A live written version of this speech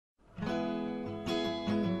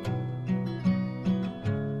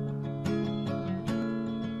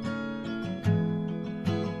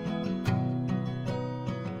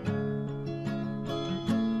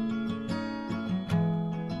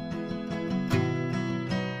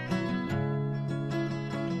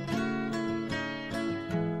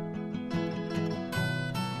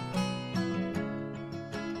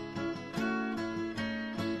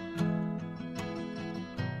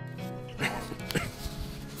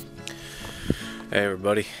Hey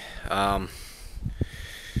everybody, gonna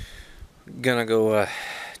go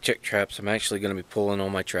check traps. I'm actually gonna be pulling all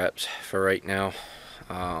my traps for right now.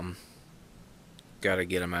 Gotta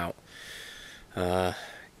get them out.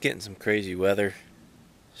 Getting some crazy weather.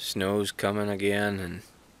 Snow's coming again and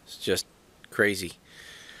it's just crazy.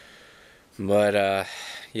 But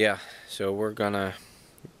yeah, so we're gonna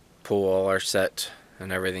pull all our sets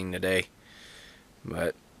and everything today.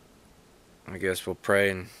 But I guess we'll pray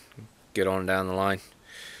and get on down the line.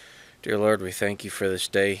 Dear Lord, we thank you for this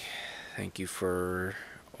day. Thank you for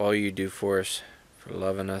all you do for us, for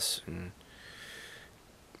loving us, and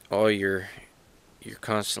all you're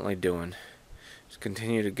constantly doing. Just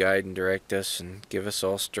continue to guide and direct us and give us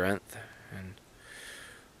all strength and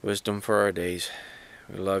wisdom for our days.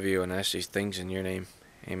 We love you and ask these things in your name.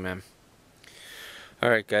 Amen.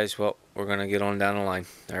 Alright guys, well, we're going to get on down the line.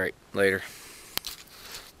 Alright, later.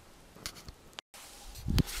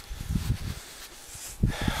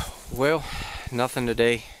 Well, nothing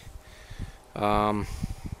today. Again,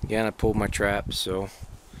 I pulled my traps, so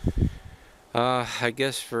I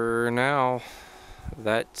guess for now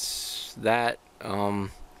that's that. I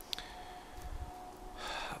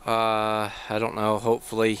don't know,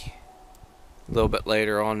 hopefully a little bit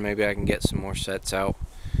later on maybe I can get some more sets out.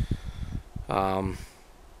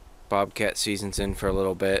 Bobcat season's in for a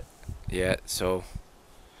little bit yet, so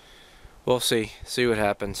we'll see what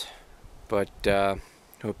happens. But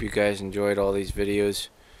hope you guys enjoyed all these videos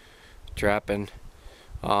trapping.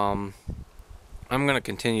 I'm gonna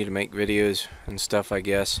continue to make videos and stuff, I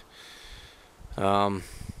guess.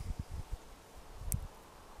 Yeah,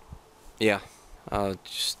 I'll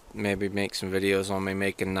just maybe make some videos on me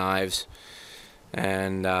making knives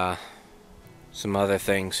and some other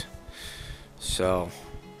things. So,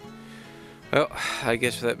 well, I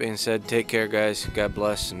guess with that being said, take care guys, God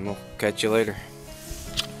bless, and we'll catch you later.